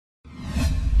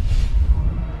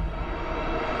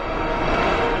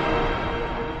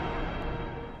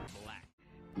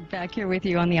back here with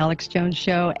you on the Alex Jones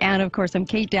Show. And of course, I'm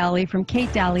Kate Dalley from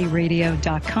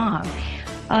KateDalleyRadio.com.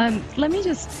 Let me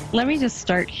just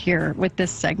start here with this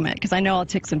segment because I know I'll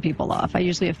tick some people off. I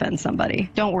usually offend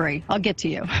somebody. Don't worry, I'll get to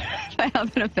you if I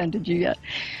haven't offended you yet.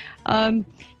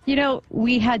 You know,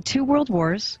 we had 2 world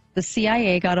wars. The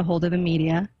CIA got a hold of the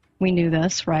media. We knew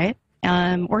this, right?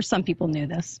 Or some people knew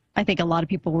this. I think a lot of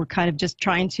people were kind of just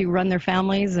trying to run their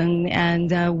families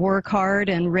and work hard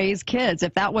and raise kids.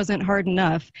 If that wasn't hard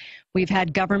enough, we've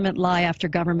had government lie after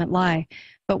government lie.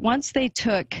 But once they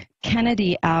took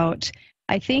Kennedy out,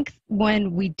 I think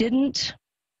when we didn't,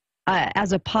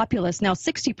 as a populace, now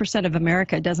 60% of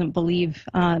America doesn't believe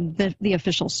the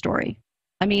official story.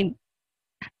 I mean,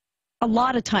 a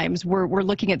lot of times we're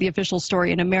looking at the official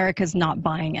story and America's not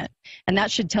buying it. And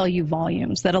that should tell you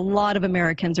volumes, that a lot of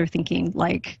Americans are thinking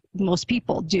like most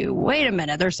people do. Wait a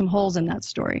minute, there's some holes in that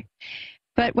story.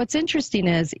 But what's interesting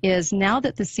is now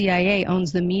that the CIA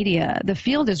owns the media, the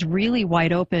field is really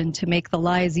wide open to make the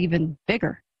lies even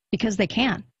bigger because they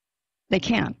can. They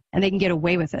can, and they can get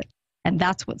away with it. And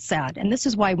that's what's sad. And this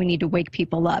is why we need to wake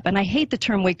people up. And I hate the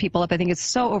term wake people up. I think it's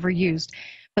so overused.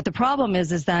 But the problem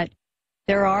is that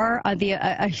there are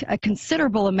a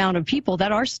considerable amount of people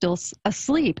that are still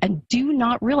asleep and do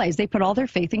not realize they put all their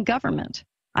faith in government.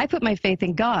 I put my faith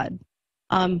in God.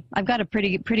 I've got a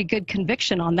pretty good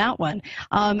conviction on that one.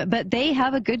 But they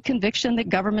have a good conviction that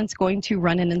government's going to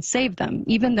run in and save them,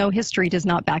 even though history does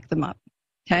not back them up.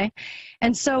 Okay?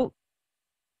 And so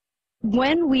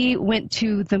when we went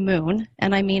to the moon,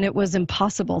 and I mean it was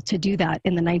impossible to do that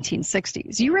in the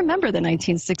 1960s. You remember the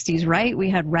 1960s, right? We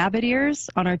had rabbit ears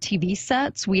on our TV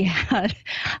sets. We had,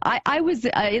 I was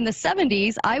in the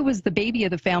 70s, I was the baby of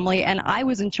the family, and I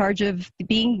was in charge of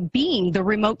being the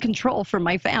remote control for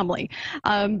my family.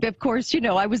 Of course, you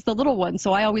know, I was the little one,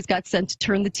 so I always got sent to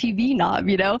turn the TV knob,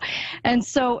 you know? And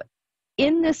so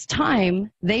in this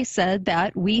time, they said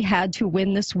that we had to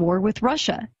win this war with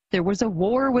Russia. There was a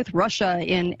war with Russia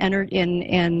in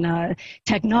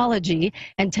technology,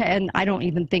 and I don't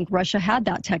even think Russia had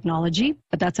that technology,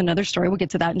 but that's another story. We'll get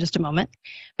to that in just a moment.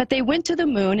 But they went to the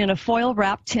moon in a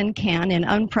foil-wrapped tin can in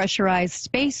unpressurized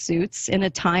spacesuits in a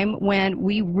time when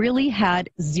we really had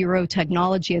zero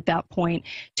technology at that point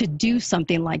to do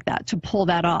something like that, to pull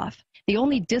that off. The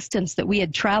only distance that we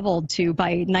had traveled to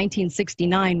by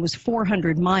 1969 was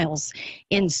 400 miles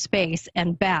in space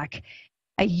and back.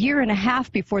 A year and a half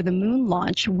before the moon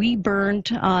launch, we burned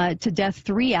to death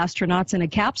 3 astronauts in a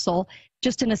capsule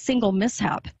just in a single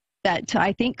mishap that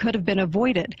I think could have been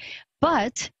avoided.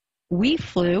 But we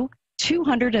flew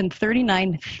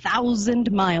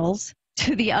 239,000 miles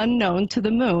to the unknown, to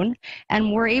the moon,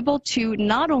 and were able to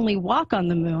not only walk on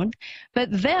the moon, but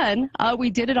then we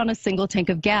did it on a single tank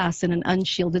of gas in an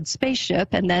unshielded spaceship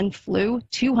and then flew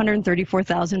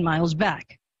 234,000 miles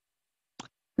back.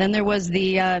 Then there was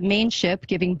the main ship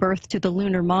giving birth to the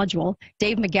lunar module.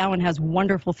 Dave McGowan has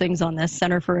wonderful things on this,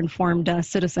 Center for Informed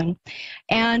Citizen.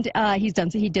 And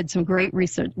he did some great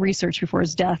research before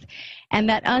his death. And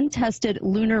that untested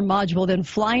lunar module then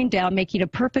flying down, making a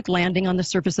perfect landing on the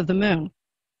surface of the moon.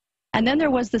 And then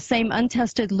there was the same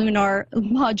untested lunar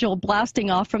module blasting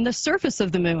off from the surface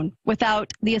of the moon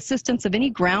without the assistance of any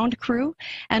ground crew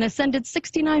and ascended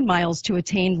 69 miles to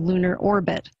attain lunar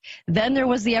orbit. Then there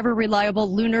was the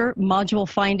ever-reliable lunar module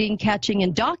finding, catching,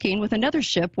 and docking with another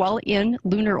ship while in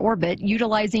lunar orbit,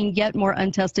 utilizing yet more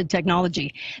untested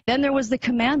technology. Then there was the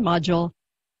command module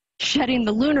shedding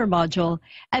the lunar module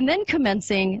and then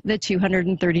commencing the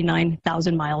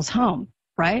 239,000 miles home,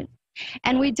 right?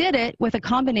 And we did it with a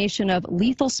combination of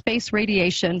lethal space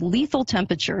radiation, lethal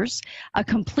temperatures, a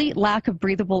complete lack of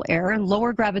breathable air, and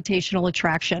lower gravitational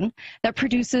attraction that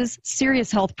produces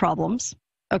serious health problems,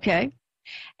 okay,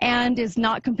 and is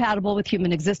not compatible with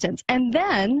human existence. And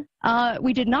then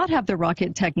we did not have the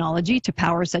rocket technology to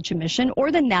power such a mission, or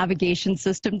the navigation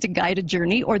system to guide a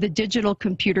journey, or the digital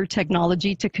computer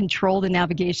technology to control the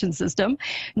navigation system,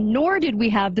 nor did we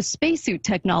have the spacesuit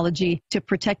technology to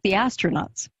protect the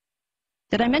astronauts.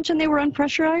 Did I mention they were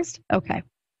unpressurized? Okay.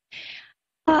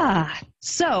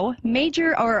 So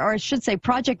I should say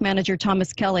project manager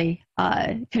Thomas Kelly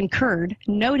concurred,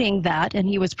 noting that, and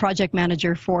he was project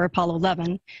manager for Apollo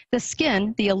 11, the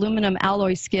skin, the aluminum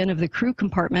alloy skin of the crew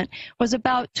compartment was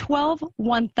about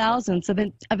 12/1000ths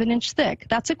of an inch thick.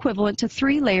 That's equivalent to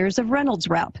 3 layers of Reynolds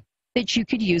wrap that you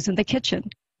could use in the kitchen.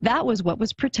 That was what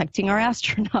was protecting our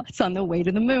astronauts on the way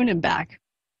to the moon and back.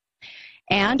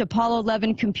 And Apollo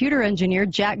 11 computer engineer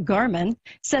Jack Garman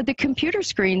said the computer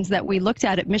screens that we looked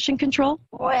at Mission Control,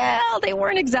 well, they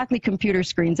weren't exactly computer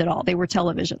screens at all. They were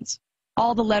televisions.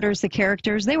 All the letters, the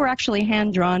characters, they were actually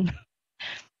hand-drawn.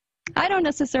 I don't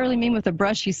necessarily mean with a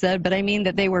brush, he said, but I mean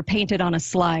that they were painted on a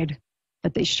slide.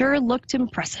 But they sure looked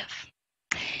impressive.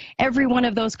 Every one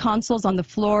of those consoles on the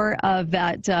floor of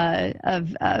that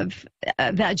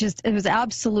just, it was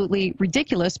absolutely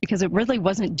ridiculous because it really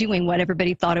wasn't doing what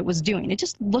everybody thought it was doing. It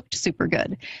just looked super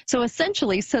good. So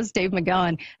essentially, says Dave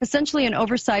McGowan, essentially an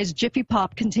oversized Jiffy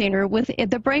Pop container with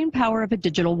the brain power of a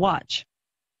digital watch.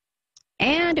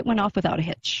 And it went off without a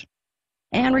hitch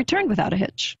and returned without a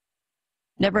hitch.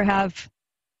 Never have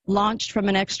launched from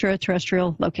an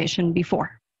extraterrestrial location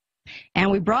before. And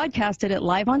we broadcasted it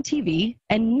live on TV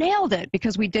and nailed it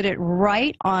because we did it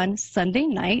right on Sunday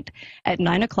night at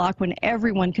 9 o'clock when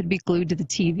everyone could be glued to the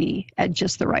TV at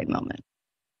just the right moment.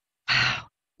 Wow,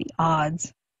 the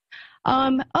odds.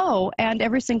 Oh, and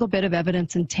every single bit of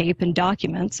evidence and tape and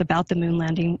documents about the moon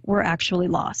landing were actually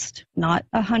lost. Not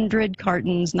 100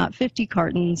 cartons, not 50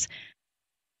 cartons,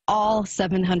 all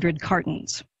 700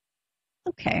 cartons.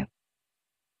 Okay.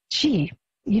 Gee,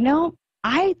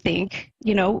 I think,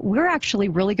 we're actually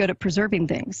really good at preserving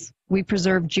things. We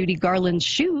preserve Judy Garland's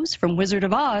shoes from Wizard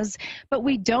of Oz, but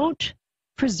we don't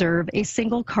preserve a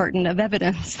single carton of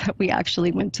evidence that we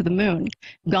actually went to the moon.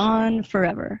 Gone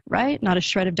forever, right? Not a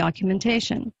shred of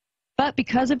documentation. But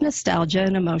because of nostalgia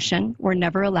and emotion, we're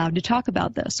never allowed to talk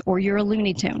about this, or you're a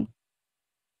Looney Tune.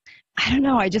 I don't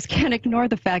know, I just can't ignore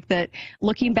the fact that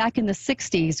looking back in the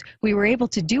 60s, we were able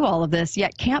to do all of this,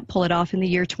 yet can't pull it off in the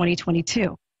year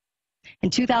 2022.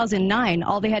 In 2009,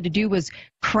 all they had to do was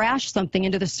crash something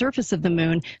into the surface of the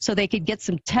moon so they could get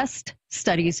some test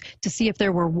studies to see if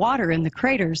there were water in the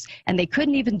craters, and they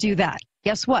couldn't even do that.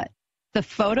 Guess what? The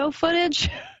photo footage,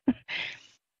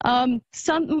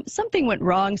 something went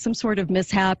wrong, some sort of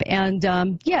mishap,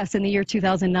 and yes, in the year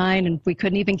 2009, and we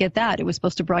couldn't even get that. It was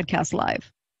supposed to broadcast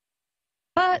live.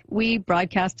 But we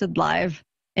broadcasted live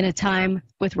in a time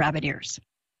with rabbit ears.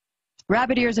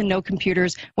 Rabbit ears and no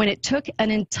computers. When it took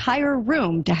an entire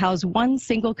room to house one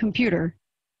single computer,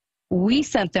 we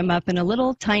sent them up in a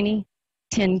little tiny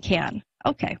tin can.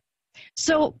 Okay.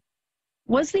 So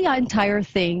was the entire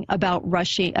thing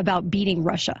about beating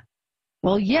Russia?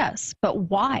 Well, yes, but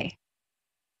why?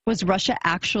 Was Russia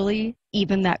actually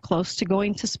even that close to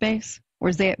going to space?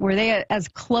 Were they as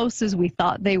close as we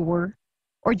thought they were?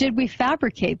 Or did we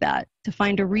fabricate that to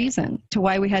find a reason to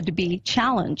why we had to be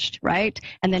challenged, right?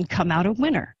 And then come out a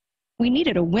winner. We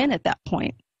needed a win at that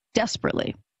point,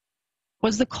 desperately.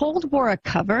 Was the Cold War a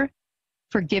cover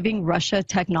for giving Russia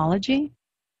technology?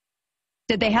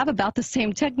 Did they have about the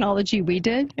same technology we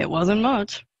did? It wasn't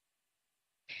much.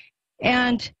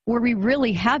 And were we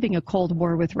really having a Cold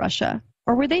War with Russia?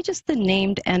 Or were they just the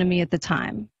named enemy at the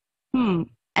time? And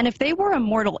if they were a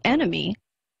mortal enemy,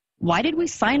 why did we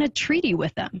sign a treaty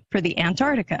with them for the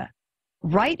Antarctica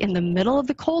right in the middle of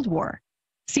the Cold War?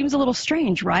 Seems a little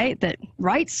strange, right? That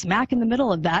right smack in the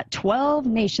middle of that, 12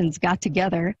 nations got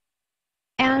together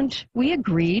and we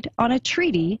agreed on a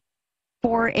treaty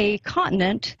for a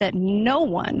continent that no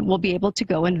one will be able to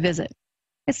go and visit.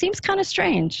 It seems kind of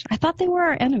strange. I thought they were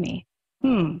our enemy.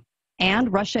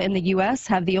 And Russia and the U.S.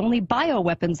 have the only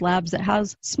bioweapons labs that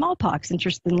house smallpox,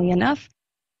 interestingly enough.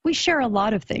 We share a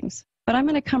lot of things. But I'm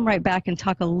going to come right back and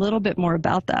talk a little bit more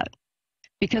about that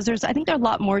because I think there's a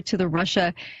lot more to the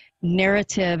Russia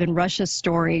narrative and Russia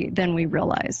story than we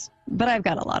realize. But I've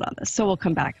got a lot on this, so we'll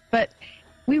come back. But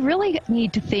we really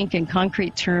need to think in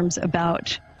concrete terms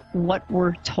about what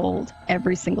we're told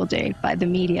every single day by the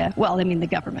media. Well, I mean the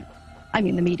government. I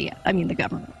mean the media. I mean the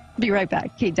government. Be right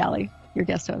back. Kate Dalley, your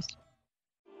guest host.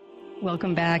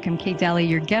 Welcome back. I'm Kate Dalley,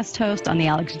 your guest host on The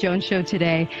Alex Jones Show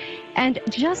today. And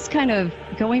just kind of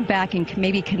going back and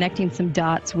maybe connecting some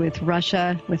dots with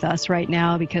Russia, with us right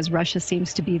now, because Russia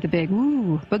seems to be the big,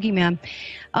 boogeyman.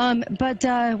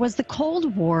 But was the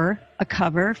Cold War a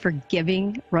cover for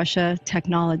giving Russia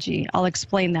technology? I'll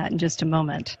explain that in just a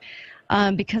moment.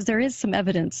 Because there is some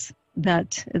evidence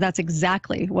that that's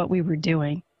exactly what we were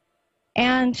doing.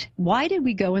 And why did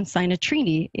we go and sign a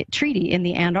treaty in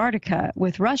the Antarctica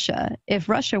with Russia if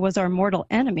Russia was our mortal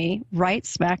enemy right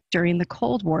smack during the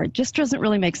Cold War? It just doesn't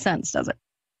really make sense, does it?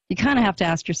 You kind of have to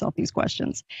ask yourself these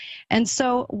questions. And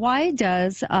so why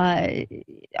does,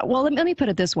 well, let me put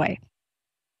it this way.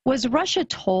 Was Russia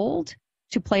told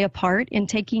to play a part in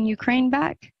taking Ukraine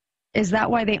back? Is that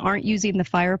why they aren't using the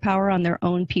firepower on their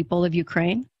own people of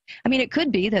Ukraine? I mean, it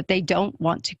could be that they don't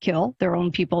want to kill their own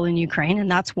people in Ukraine,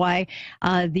 and that's why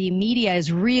the media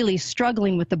is really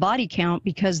struggling with the body count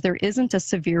because there isn't a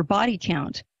severe body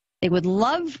count. They would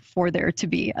love for there to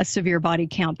be a severe body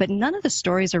count, but none of the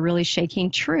stories are really shaking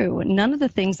true. None of the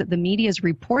things that the media is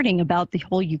reporting about the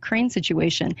whole Ukraine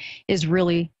situation is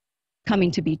really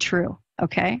coming to be true,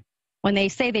 okay? When they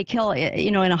say they kill,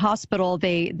 in a hospital,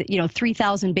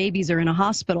 3,000 babies are in a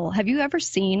hospital. Have you ever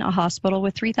seen a hospital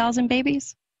with 3,000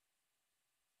 babies?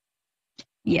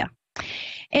 Yeah.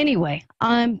 Anyway,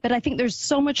 but I think there's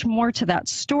so much more to that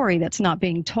story that's not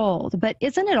being told. But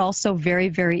isn't it also very,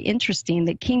 very interesting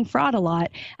that King Fraudalot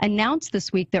announced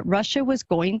this week that Russia was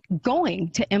going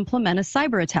to implement a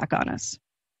cyber attack on us?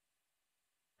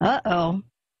 Uh-oh.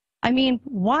 I mean,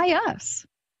 why us?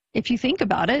 If you think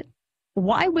about it,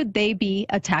 why would they be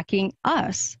attacking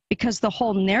us? Because the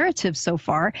whole narrative so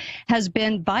far has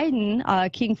been Biden,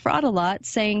 King Fraudalot,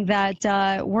 saying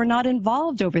that we're not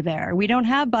involved over there. We don't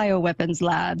have bioweapons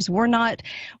labs. We're not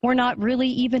really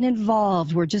even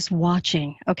involved. We're just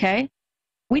watching, okay?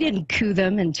 We didn't coup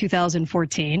them in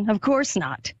 2014. Of course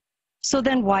not. So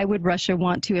then why would Russia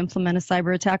want to implement a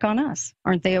cyber attack on us?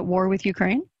 Aren't they at war with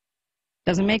Ukraine?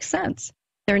 Doesn't make sense.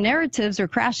 Their narratives are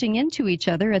crashing into each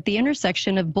other at the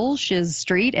intersection of Bullshiz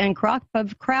Street and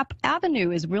Crap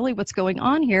Avenue is really what's going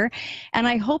on here. And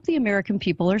I hope the American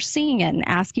people are seeing it and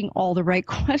asking all the right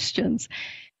questions.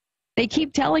 They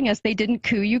keep telling us they didn't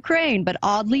coup Ukraine, but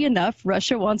oddly enough,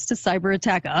 Russia wants to cyber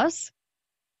attack us.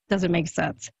 Doesn't make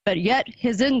sense. But yet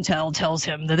his intel tells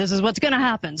him that this is what's going to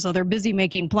happen, so they're busy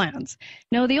making plans.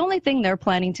 No, the only thing they're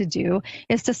planning to do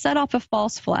is to set off a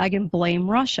false flag and blame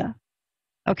Russia.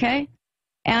 Okay?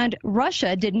 And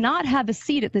Russia did not have a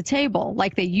seat at the table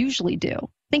like they usually do.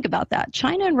 Think about that.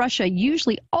 China and Russia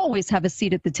usually always have a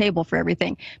seat at the table for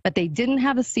everything, but they didn't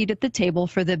have a seat at the table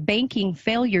for the banking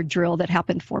failure drill that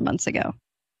happened 4 months ago.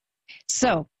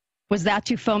 So, was that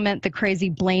to foment the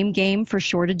crazy blame game for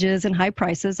shortages and high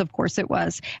prices? Of course it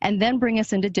was. And then bring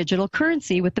us into digital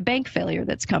currency with the bank failure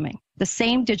that's coming. The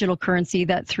same digital currency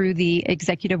that through the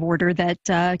executive order that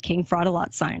King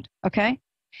Fraudalot signed. Okay?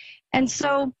 And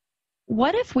so,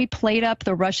 what if we played up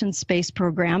the Russian space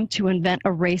program to invent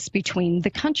a race between the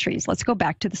countries? Let's go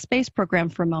back to the space program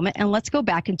for a moment, and let's go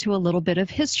back into a little bit of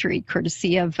history,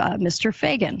 courtesy of Mr.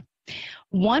 Fagan.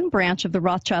 One branch of the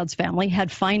Rothschilds family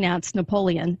had financed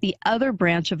Napoleon. The other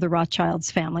branch of the Rothschilds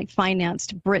family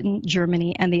financed Britain,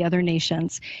 Germany, and the other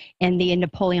nations in the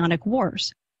Napoleonic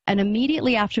Wars. And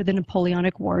immediately after the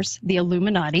Napoleonic Wars, the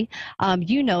Illuminati,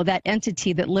 that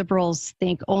entity that liberals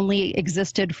think only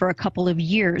existed for a couple of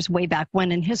years way back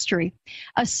when in history,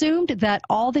 assumed that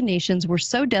all the nations were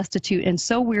so destitute and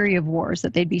so weary of wars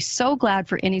that they'd be so glad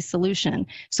for any solution.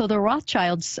 So the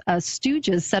Rothschilds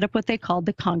stooges set up what they called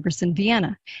the Congress in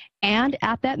Vienna. And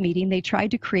at that meeting, they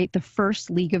tried to create the first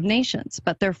League of Nations.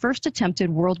 But their first attempted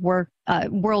one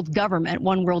world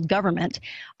government,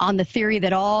 on the theory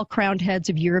that all crowned heads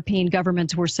of European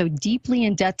governments were so deeply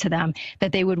in debt to them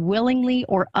that they would willingly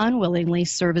or unwillingly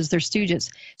serve as their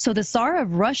stooges. So the Tsar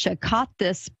of Russia caught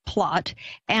this plot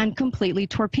and completely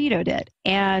torpedoed it.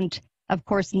 And of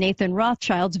course, Nathan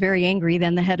Rothschild's very angry,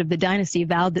 then the head of the dynasty,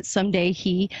 vowed that someday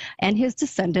he and his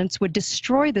descendants would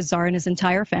destroy the Tsar and his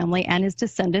entire family, and his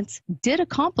descendants did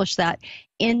accomplish that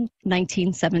in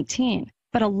 1917.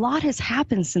 But a lot has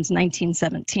happened since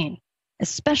 1917,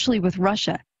 especially with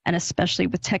Russia and especially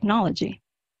with technology.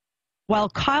 While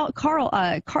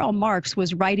Karl Marx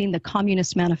was writing the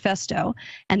Communist Manifesto,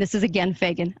 and this is again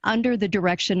Fagan, under the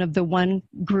direction of the one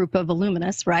group of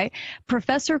Illuminists, right?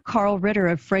 Professor Carl Ritter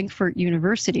of Frankfurt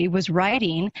University was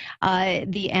writing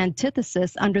the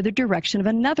antithesis under the direction of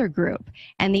another group.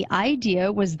 And the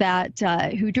idea was that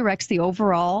who directs the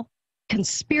overall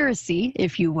conspiracy,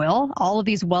 if you will, all of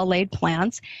these well-laid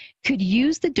plans, could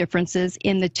use the differences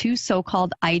in the two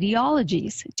so-called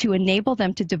ideologies to enable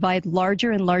them to divide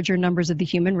larger and larger numbers of the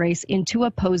human race into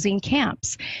opposing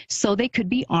camps so they could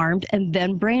be armed and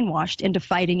then brainwashed into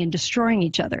fighting and destroying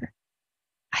each other.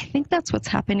 I think that's what's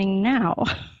happening now.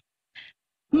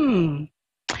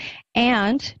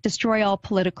 And destroy all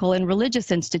political and religious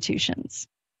institutions.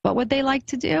 What would they like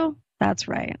to do? That's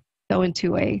right. Go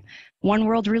into a one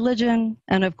world religion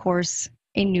and, of course,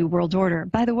 a new world order.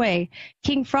 By the way,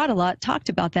 King Fraudalot talked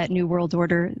about that new world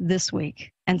order this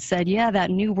week and said, yeah,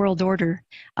 that new world order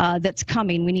that's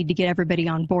coming, we need to get everybody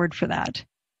on board for that.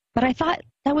 But I thought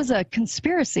that was a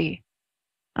conspiracy.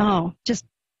 Oh, just,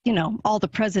 all the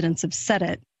presidents have said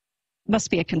it. Must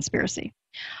be a conspiracy.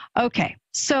 Okay,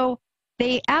 so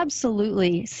they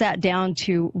absolutely sat down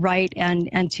to write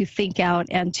and to think out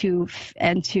and to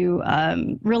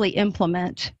really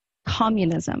implement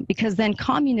communism, because then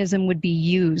communism would be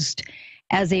used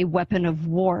as a weapon of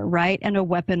war, right? And a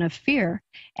weapon of fear.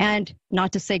 And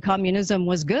not to say communism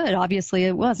was good, obviously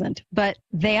it wasn't, but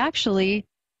they actually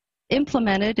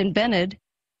invented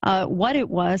what it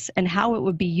was and how it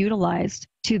would be utilized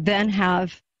to then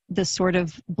have this sort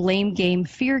of blame game,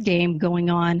 fear game going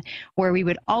on, where we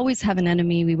would always have an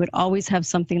enemy. We would always have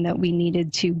something that we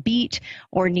needed to beat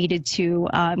or needed to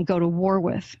go to war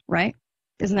with, right?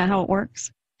 Isn't that how it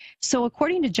works? So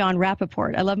according to John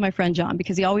Rappaport, I love my friend John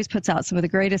because he always puts out some of the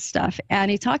greatest stuff. And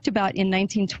he talked about in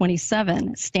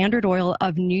 1927, Standard Oil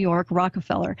of New York,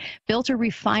 Rockefeller, built a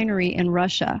refinery in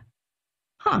Russia.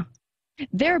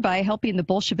 Thereby helping the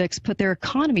Bolsheviks put their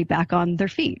economy back on their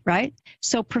feet, right?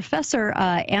 So Professor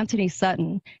Anthony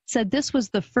Sutton said this was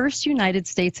the first United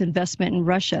States investment in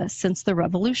Russia since the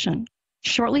revolution.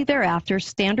 Shortly thereafter,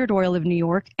 Standard Oil of New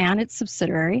York and its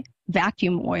subsidiary,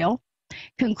 Vacuum Oil,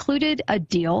 concluded a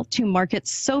deal to market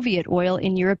Soviet oil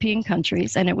in European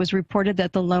countries, and it was reported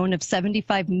that the loan of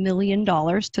 $75 million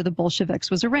to the Bolsheviks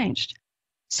was arranged.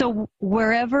 So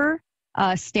wherever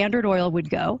Standard Oil would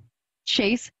go,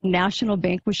 Chase National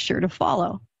Bank was sure to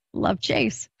follow. Love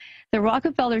Chase. The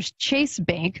Rockefellers' Chase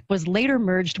Bank was later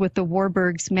merged with the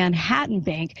Warburg's Manhattan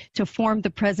Bank to form the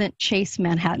present Chase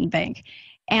Manhattan Bank.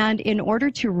 And in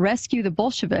order to rescue the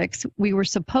Bolsheviks, we were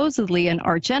supposedly an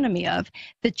archenemy of,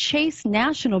 the Chase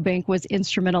National Bank was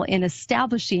instrumental in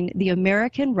establishing the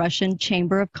American-Russian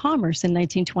Chamber of Commerce in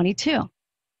 1922.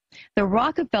 The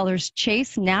Rockefellers'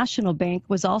 Chase National Bank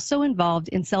was also involved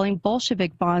in selling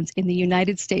Bolshevik bonds in the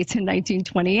United States in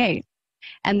 1928.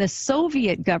 And the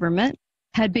Soviet government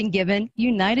had been given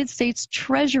United States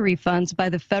Treasury funds by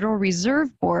the Federal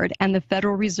Reserve Board and the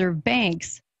Federal Reserve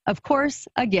Banks. Of course,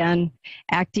 again,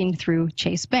 acting through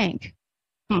Chase Bank.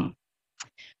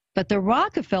 But the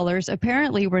Rockefellers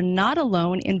apparently were not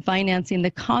alone in financing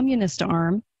the communist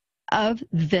arm of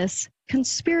this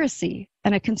conspiracy.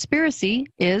 And a conspiracy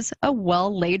is a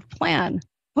well-laid plan.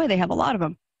 Boy, they have a lot of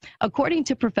them. According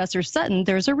to Professor Sutton,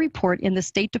 there's a report in the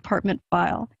State Department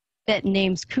file that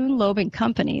names Kuhn, Loeb and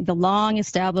Company, the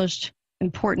long-established,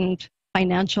 important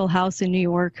financial house in New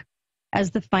York, as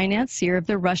the financier of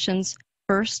the Russians'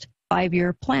 first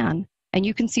 5-year plan. And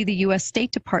you can see the U.S.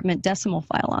 State Department decimal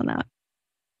file on that.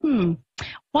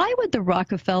 Why would the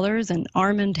Rockefellers and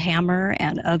Armand Hammer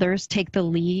and others take the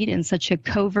lead in such a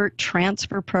covert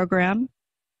transfer program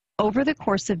over the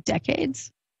course of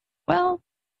decades? Well,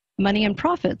 money and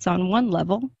profits on one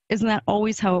level. Isn't that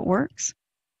always how it works?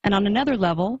 And on another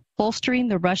level, bolstering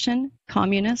the Russian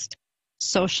communist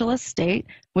socialist state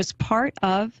was part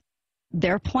of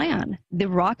their plan, the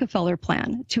Rockefeller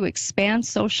plan, to expand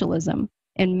socialism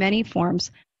in many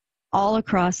forms all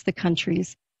across the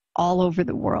countries, all over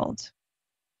the world.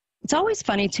 It's always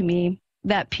funny to me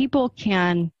that people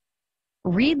can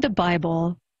read the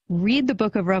Bible, read the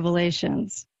book of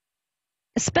Revelations,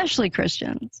 especially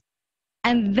Christians,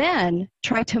 and then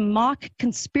try to mock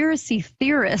conspiracy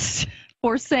theorists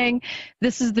for saying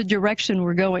this is the direction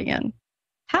we're going in.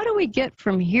 How do we get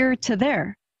from here to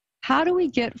there? How do we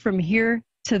get from here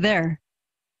to there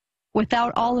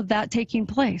without all of that taking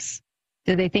place?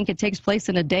 Do they think it takes place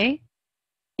in a day?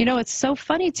 You know, it's so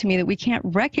funny to me that we can't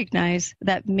recognize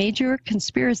that major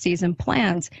conspiracies and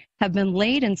plans have been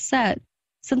laid and set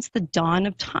since the dawn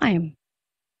of time.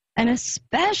 And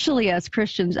especially as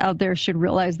Christians out there should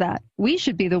realize that. We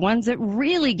should be the ones that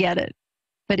really get it.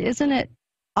 But isn't it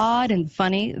odd and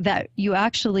funny that you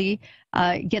actually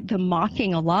get the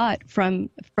mocking a lot from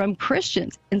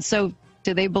Christians? And so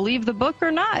do they believe the book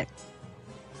or not?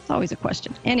 It's always a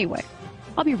question. Anyway,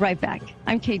 I'll be right back.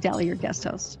 I'm Kate Dalley, your guest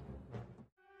host.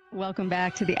 Welcome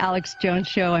back to the Alex Jones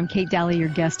Show. I'm Kate Dalley, your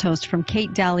guest host from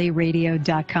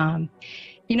katedalleyradio.com.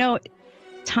 You know,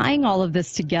 tying all of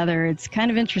this together, it's kind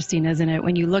of interesting, isn't it?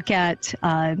 When you look at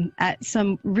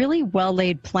some really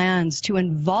well-laid plans to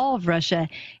involve Russia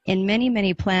in many,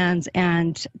 many plans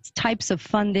and types of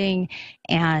funding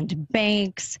and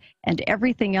banks and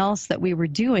everything else that we were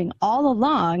doing all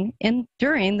along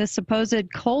during the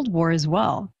supposed Cold War as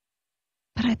well.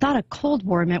 But I thought a Cold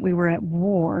War meant we were at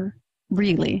war.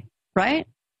 Really, right?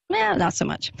 Not so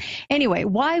much. Anyway,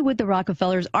 why would the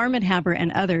Rockefellers, Armand Hammer,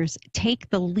 and others take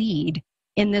the lead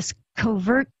in this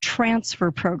covert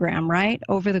transfer program, right,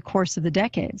 over the course of the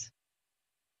decades?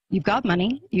 You've got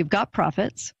money, you've got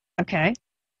profits, okay,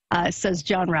 says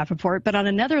John Rappaport, but on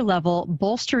another level,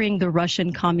 bolstering the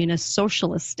Russian communist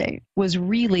socialist state was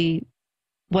really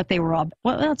what they were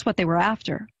that's what they were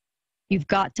after. You've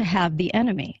got to have the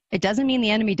enemy. It doesn't mean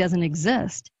the enemy doesn't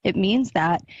exist. It means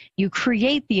that you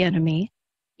create the enemy,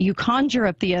 you conjure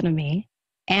up the enemy,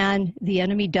 and the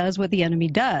enemy does what the enemy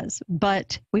does.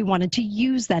 But we wanted to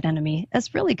use that enemy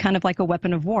as really kind of like a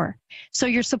weapon of war.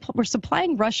 So we're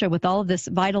supplying Russia with all of this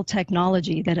vital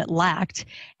technology that it lacked,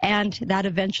 and that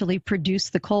eventually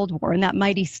produced the Cold War. And that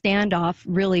mighty standoff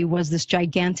really was this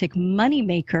gigantic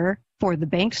moneymaker for the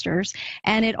banksters.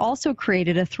 And it also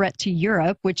created a threat to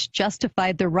Europe, which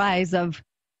justified the rise of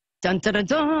dun, dun, dun,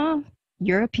 dun,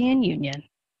 European Union.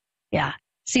 Yeah.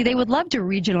 See, they would love to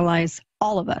regionalize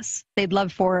all of us. They'd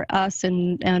love for us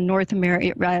in North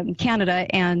America, Canada,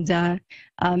 and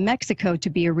Mexico to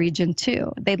be a region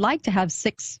too. They'd like to have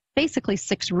basically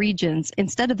six regions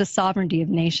instead of the sovereignty of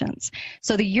nations.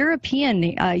 So the European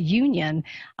Union,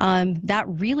 that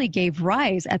really gave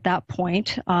rise at that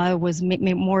point, was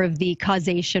more of the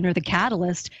causation or the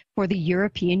catalyst for the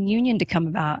European Union to come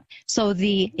about. So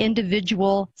the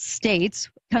individual states,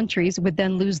 countries, would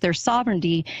then lose their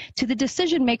sovereignty to the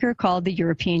decision maker called the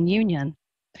European Union.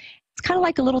 It's kind of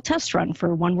like a little test run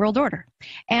for one world order.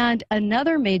 And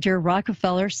another major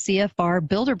Rockefeller CFR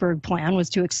Bilderberg plan was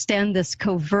to extend this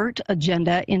covert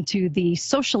agenda into the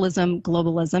socialism,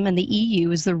 globalism, and the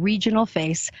EU is the regional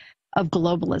face of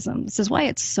globalism. This is why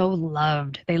it's so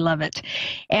loved. They love it.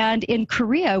 And in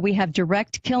Korea, we have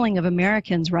direct killing of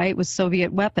Americans, right, with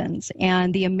Soviet weapons.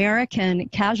 And the American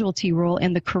casualty role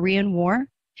in the Korean War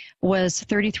was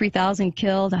 33,000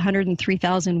 killed,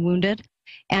 103,000 wounded,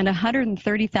 and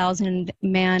 130,000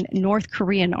 man North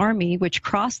Korean army, which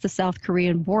crossed the South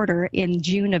Korean border in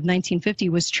June of 1950,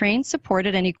 was trained,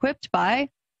 supported, and equipped by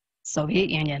Soviet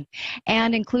Union,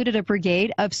 and included a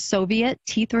brigade of Soviet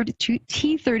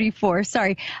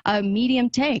T-34 medium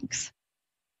tanks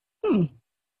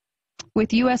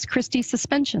with U.S. Christie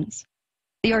suspensions.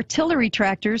 The artillery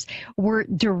tractors were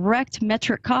direct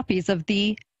metric copies of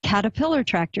the Caterpillar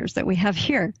tractors that we have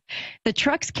here. The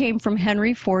trucks came from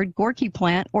Henry Ford Gorky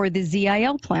plant or the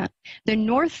ZIL plant. The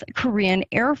North Korean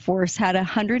Air Force had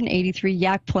 183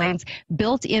 Yak planes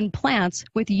built in plants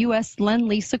with U.S.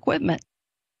 Lend-Lease equipment.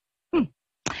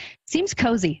 Seems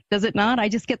cozy, does it not? I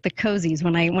just get the cozies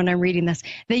when I'm reading this.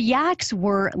 The Yaks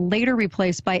were later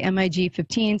replaced by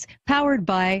MiG-15s powered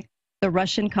by the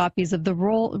Russian copies of the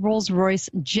Rolls-Royce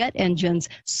jet engines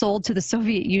sold to the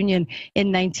Soviet Union in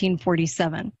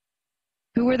 1947.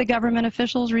 Who were the government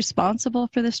officials responsible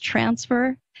for this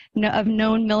transfer of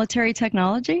known military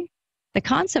technology? The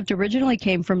concept originally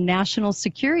came from National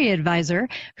Security Advisor,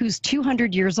 who's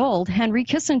 200 years old, Henry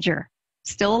Kissinger.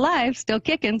 Still alive, still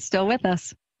kicking, still with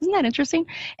us. Isn't that interesting?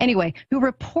 Anyway, who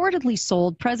reportedly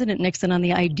sold President Nixon on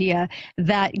the idea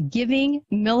that giving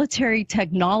military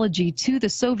technology to the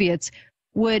Soviets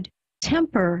would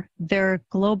temper their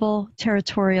global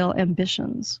territorial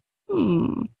ambitions.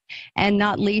 And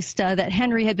not least that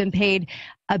Henry had been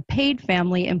a paid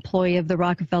family employee of the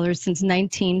Rockefellers since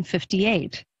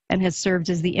 1958 and has served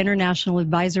as the International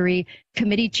Advisory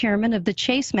Committee Chairman of the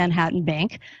Chase Manhattan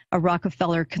Bank, a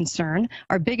Rockefeller concern,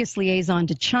 our biggest liaison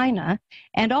to China,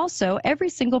 and also every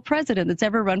single president that's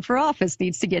ever run for office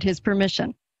needs to get his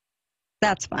permission.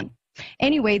 That's fun.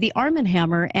 Anyway, the Arm &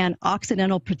 Hammer and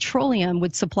Occidental Petroleum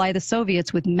would supply the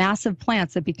Soviets with massive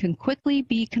plants that can quickly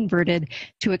be converted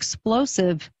to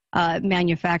explosive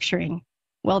manufacturing.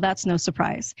 Well, that's no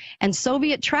surprise. And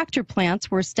Soviet tractor plants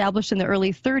were established in the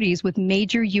early 30s with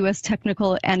major U.S.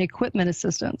 technical and equipment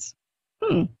assistance.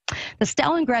 The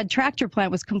Stalingrad tractor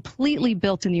plant was completely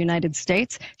built in the United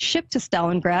States, shipped to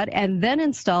Stalingrad, and then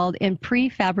installed in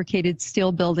prefabricated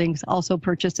steel buildings also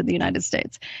purchased in the United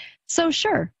States. So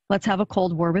sure, let's have a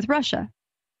Cold War with Russia.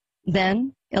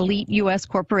 Then elite U.S.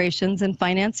 corporations and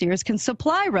financiers can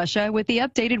supply Russia with the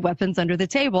updated weapons under the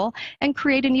table and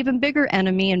create an even bigger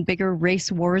enemy and bigger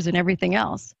race wars and everything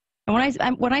else. And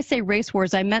when I say race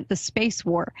wars, I meant the space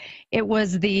war. It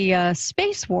was the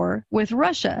space war with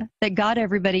Russia that got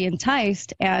everybody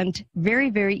enticed and very,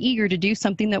 very eager to do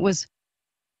something that was,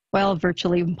 well,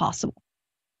 virtually impossible.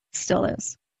 Still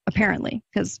is, apparently,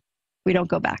 because we don't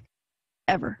go back,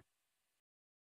 ever.